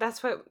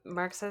what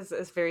Mark says,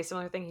 is very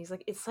similar thing. He's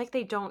like, it's like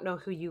they don't know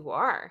who you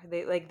are.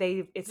 It's like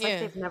yeah,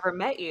 they've never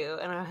met you.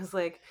 And I was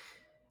like,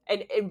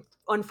 and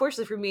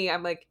unfortunately for me,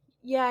 I'm like,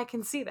 yeah, I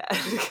can see that.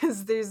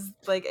 Because there's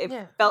like, it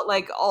yeah, felt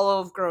like all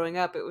of growing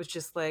up, it was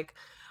just like,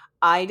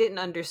 I didn't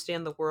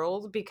understand the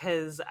world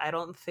because I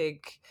don't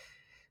think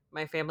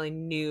my family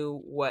knew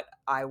what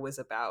I was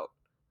about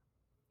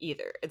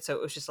either. And so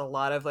it was just a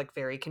lot of like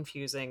very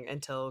confusing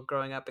until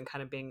growing up and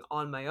kind of being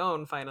on my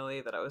own finally,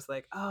 that I was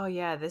like, oh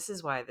yeah, this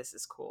is why this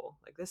is cool.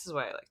 Like, this is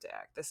why I like to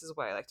act. This is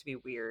why I like to be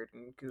weird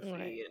and right.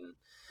 goofy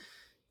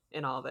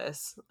and all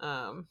this.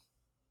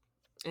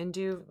 And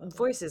do Love it.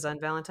 voices on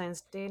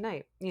Valentine's Day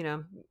night,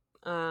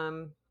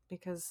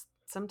 because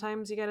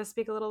sometimes you got to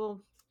speak a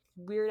little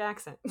weird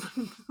accent.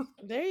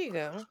 There you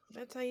go.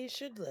 That's how you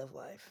should live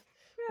life,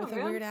 with Yeah, a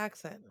yeah. weird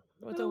accent,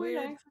 with With a a weird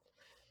weird, accent.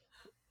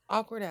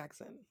 awkward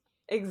accent.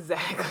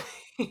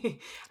 Exactly.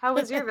 How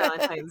was your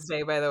Valentine's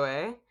Day, by the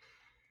way?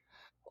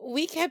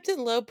 we kept it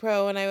low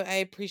pro, and I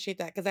appreciate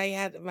that because I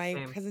had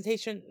my Same.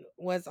 presentation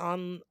was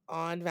on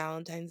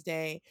Valentine's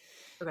Day.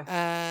 Okay.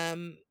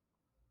 Um,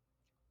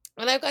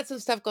 and I've got some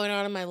stuff going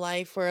on in my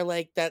life where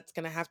like that's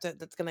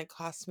gonna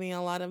cost me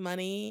a lot of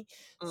money.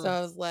 So Mm,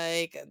 I was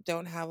like,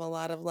 don't have a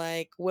lot of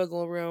like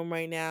wiggle room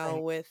right now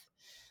right. with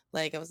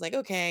like I was like,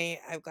 okay,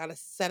 I've got to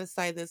set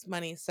aside this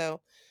money.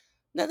 So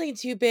nothing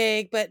too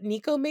big, but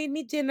Nico made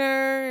me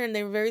dinner and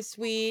they were very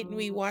sweet and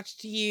we Mm.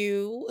 watched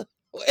You,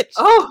 which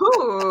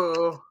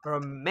Oh,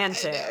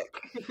 I know. romantic.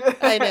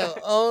 I know.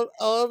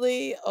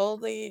 Only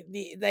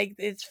the like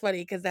it's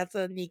funny because that's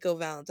a Nico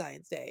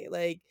Valentine's Day.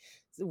 Like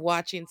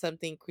watching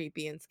something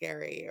creepy and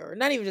scary, or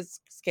not even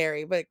just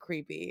scary, but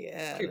creepy.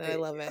 And I Creepy.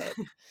 love it.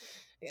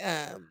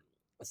 Um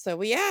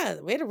yeah,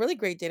 we had a really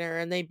great dinner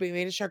and they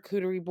made a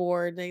charcuterie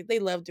board. They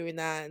love doing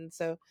that. And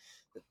so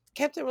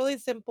kept it really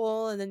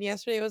simple. And then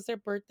yesterday was their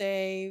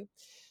birthday.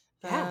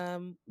 Yeah.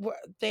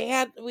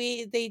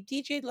 They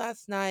DJ'd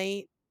last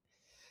night.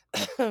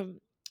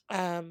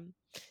 um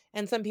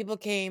and some people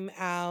came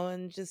out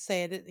and just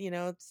said,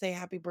 say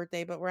happy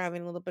birthday, but we're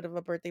having a little bit of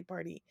a birthday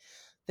party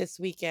this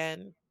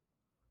weekend.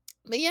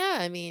 But yeah,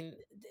 I mean,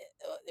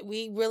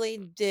 we really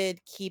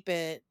did keep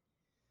it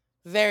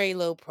very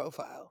low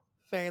profile.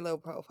 Very low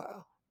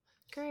profile,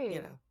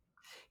 you Great. know.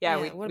 Yeah, Yeah,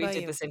 we what we about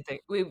did the you? same thing.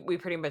 We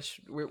pretty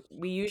much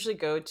we usually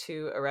go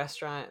to a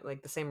restaurant,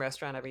 like the same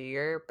restaurant every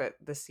year, but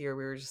this year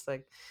we were just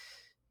like,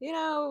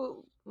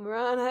 we're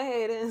on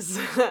hiatus.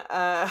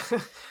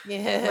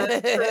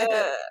 Let's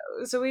Yeah.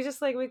 so we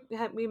just like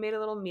we made a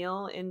little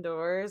meal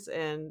indoors,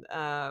 and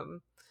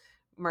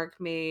Mark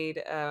made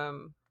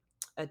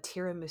a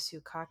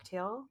tiramisu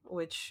cocktail,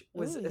 which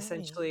Oh, was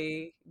yummy.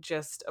 essentially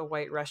just a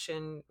white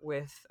Russian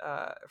with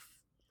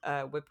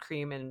whipped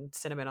cream and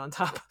cinnamon on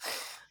top,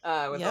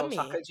 with a little Yummy.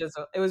 chocolate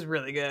drizzle. It was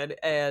really good,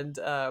 and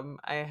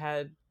I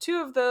had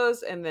two of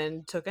those, and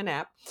then took a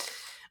nap.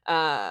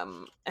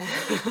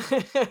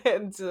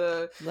 And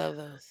Love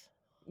those.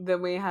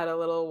 then we had a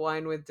little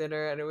wine with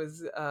dinner, and it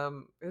was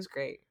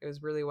great. It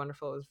was really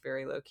wonderful. It was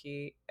very low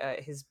key.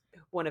 His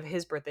One of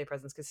his birthday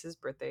presents, because his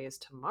birthday is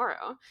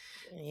tomorrow,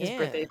 his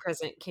birthday Yeah.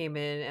 present came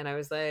in, and I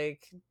was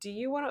like, "Do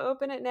you want to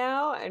open it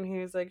now?" And he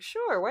was like,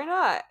 "Sure, why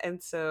not?"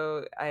 And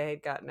so I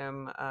had gotten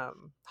him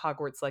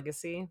Hogwarts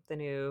Legacy, the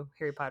new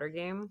Harry Potter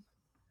game.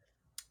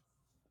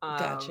 Um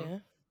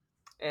Gotcha.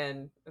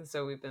 and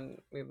so we've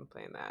been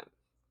playing that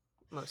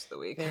most of the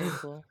week. Very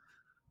cool.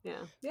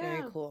 Yeah.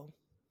 Very Yeah. cool.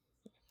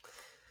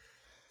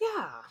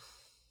 Yeah.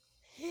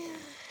 Yeah.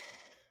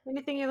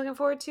 Anything you're looking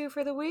forward to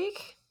for the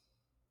week?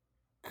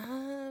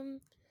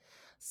 Um,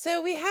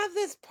 so we have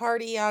this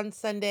party on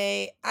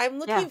Sunday. I'm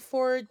Yeah. looking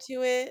forward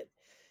to it,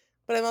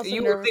 but I'm Are also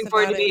you nervous looking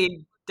forward about to it.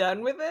 being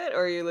done with it,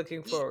 or are you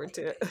looking Ye- forward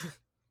to it?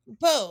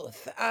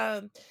 Both.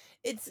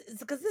 It's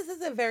because this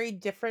is a very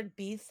different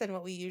beast than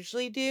what we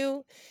usually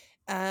do.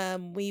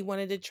 We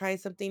wanted to try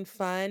something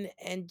fun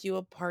and do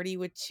a party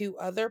with two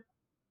other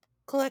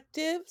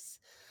collectives.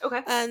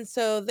 Okay. And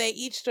so they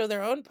each throw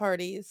their own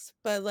parties,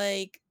 but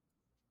like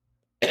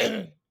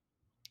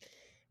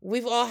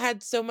we've all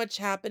had so much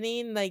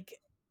happening, like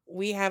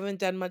we haven't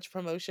done much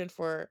promotion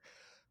for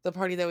the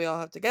party that we all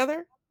have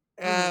together.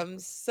 Mhm.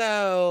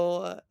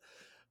 So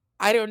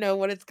I don't know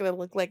what it's gonna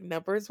look like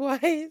numbers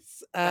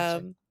wise.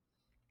 Gotcha.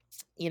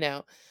 You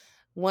know,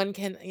 one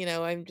can,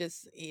 I'm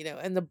just,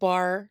 and the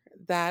bar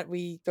that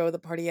we throw the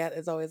party at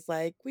is always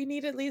like, we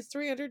need at least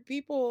 300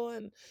 people.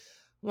 And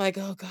I'm like,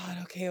 oh God,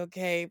 okay,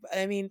 okay. But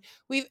I mean,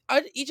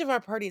 each of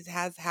our parties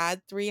has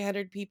had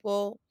 300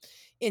 people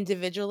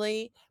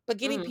individually, but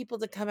getting Mhm. people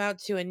to come out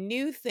to a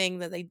new thing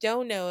that they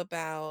don't know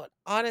about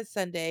on a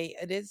Sunday,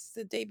 it is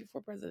the day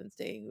before President's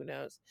Day. Who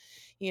knows?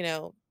 You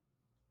know,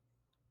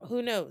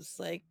 who knows?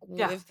 Like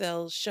Yeah. if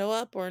they'll show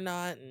up or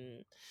not.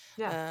 And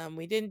Yeah.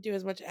 we didn't do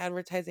as much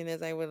advertising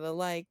as I would have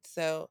liked.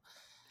 So,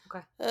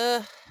 Okay.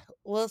 uh,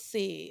 we'll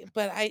see.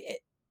 But I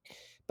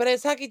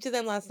was talking to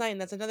them last night,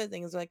 and that's another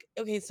thing is like,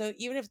 okay, so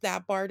even if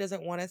that bar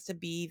doesn't want us to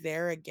be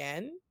there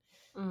again,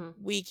 Mhm.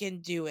 we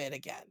can do it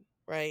again,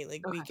 right?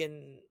 Like we Okay.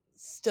 can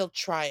still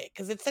try it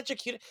because it's such a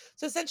cute.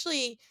 So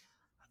essentially,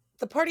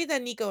 the party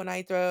that Nico and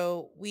I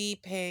throw, we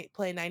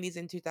play 90s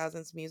and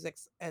 2000s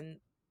musics and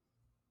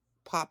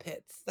pop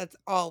hits. That's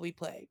all we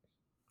play.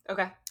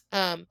 Okay.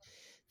 Um,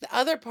 the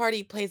other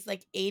party plays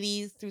like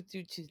 80s through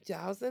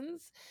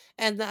 2000s,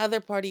 and the other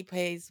party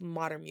plays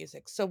modern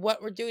music. So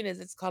what we're doing is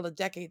it's called a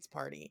decades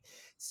party.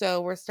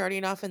 So we're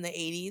starting off in the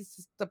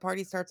 80s. The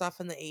party starts off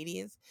in the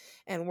 80s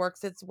and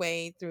works its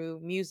way through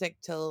music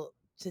till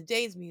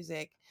today's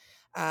music.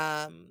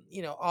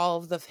 All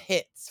of the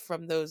hits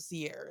from those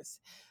years.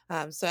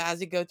 So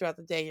as you go throughout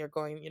the day, you're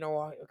going,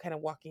 kind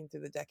of walking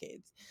through the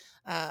decades,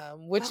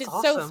 which That's is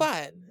so awesome.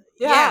 fun.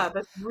 Yeah, Yeah.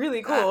 that's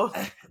really Uh, cool.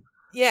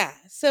 yeah.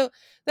 So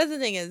that's the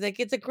thing is like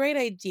it's a great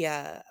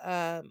idea.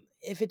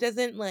 If it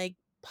doesn't like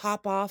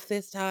pop off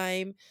this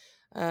time,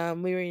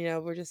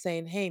 we're just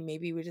saying, hey,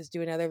 maybe we just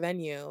do another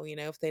venue,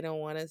 if they don't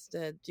want us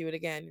to do it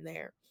again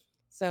there.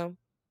 So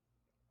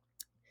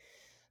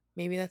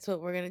maybe that's what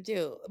we're gonna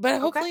do. But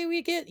Okay. hopefully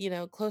we get,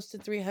 close to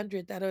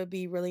 300. That would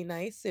be really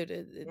nice.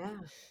 It'd Yeah.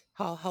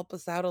 help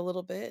us out a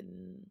little bit,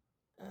 and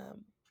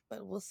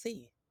but we'll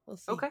see. We'll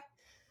see. Okay.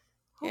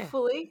 Yeah.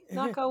 Hopefully,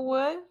 knock on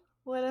wood.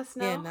 Let us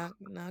Yeah, know.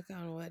 knock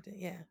on wood.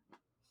 Yeah.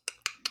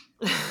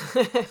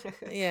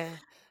 Yeah.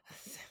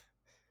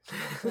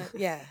 But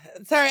yeah.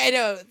 Sorry, I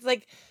know. It's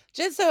like,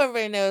 just so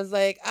everybody knows,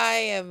 like, I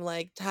am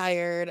like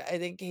tired. I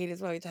think Kate is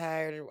probably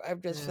tired.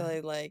 I'm just Yeah.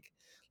 feeling like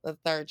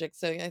lethargic.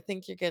 So I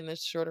think you're getting a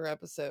shorter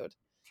episode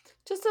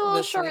Just a little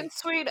this short and week.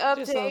 sweet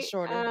Just a little update.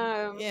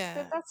 shorter. But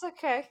Yeah. that's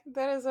okay.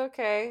 That is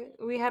okay.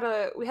 We had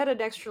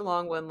an extra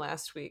long one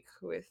last week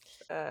with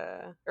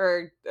I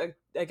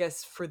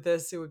guess for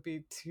this it would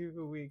be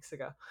 2 weeks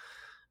ago.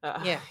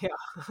 Yeah. Yeah.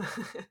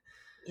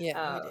 Yeah,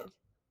 we Uh, did.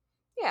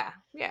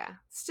 yeah.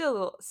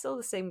 Still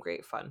the same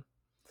great fun.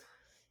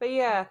 But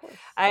yeah, Of course.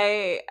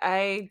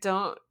 I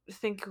don't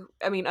think,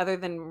 I mean, other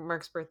than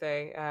Mark's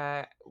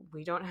birthday,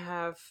 we don't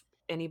have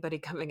anybody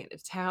coming into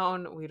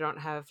town. We don't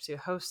have to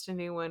host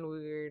anyone.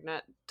 We're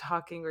not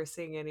talking or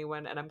seeing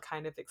anyone, and I'm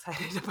kind of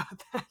excited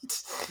about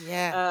that.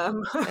 Yeah.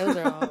 Those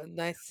are all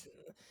nice.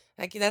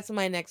 That's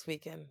my next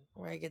weekend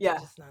where I get to Yeah,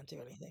 just not do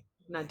anything.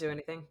 not Yeah. do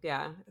anything.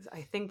 Yeah,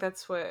 I think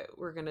that's what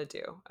we're gonna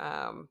do.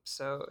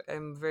 So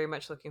I'm very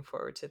much looking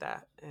forward to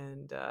that,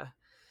 and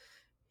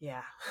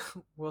yeah,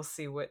 we'll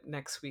see what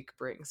next week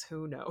brings.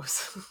 Who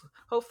knows?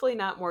 Hopefully,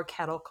 not more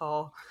cattle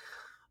call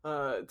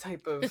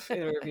type of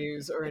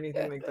interviews or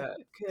anything like that.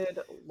 Good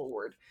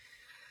lord.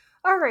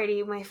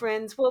 Alrighty, my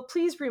friends. Well,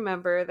 please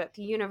remember that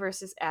the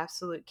universe is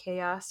absolute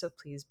chaos, so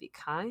please be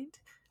kind.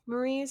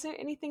 Marie, is there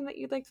anything that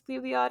you'd like to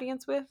leave the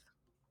audience with?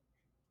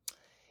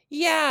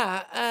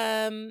 Yeah.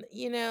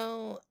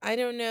 I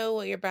don't know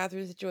what your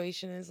bathroom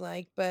situation is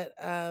like, but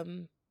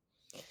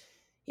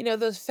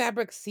those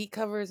fabric seat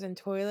covers in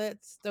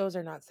toilets, those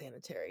are not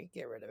sanitary.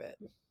 Get rid of it.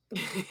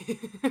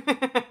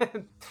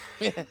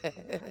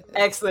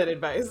 Excellent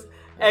advice.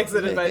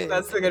 Excellent advice.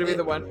 That's going to be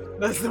the one.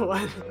 That's the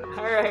one.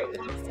 All right.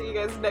 See you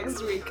guys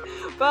next week.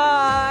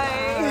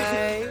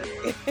 Bye.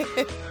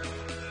 Bye.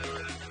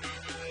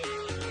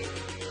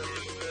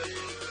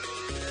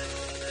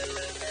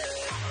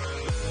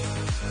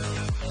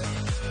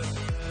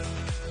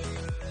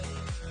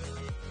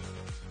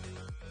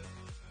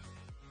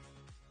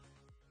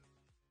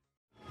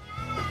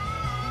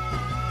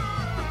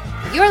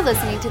 You're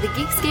listening to the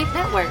Geekscape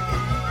Network.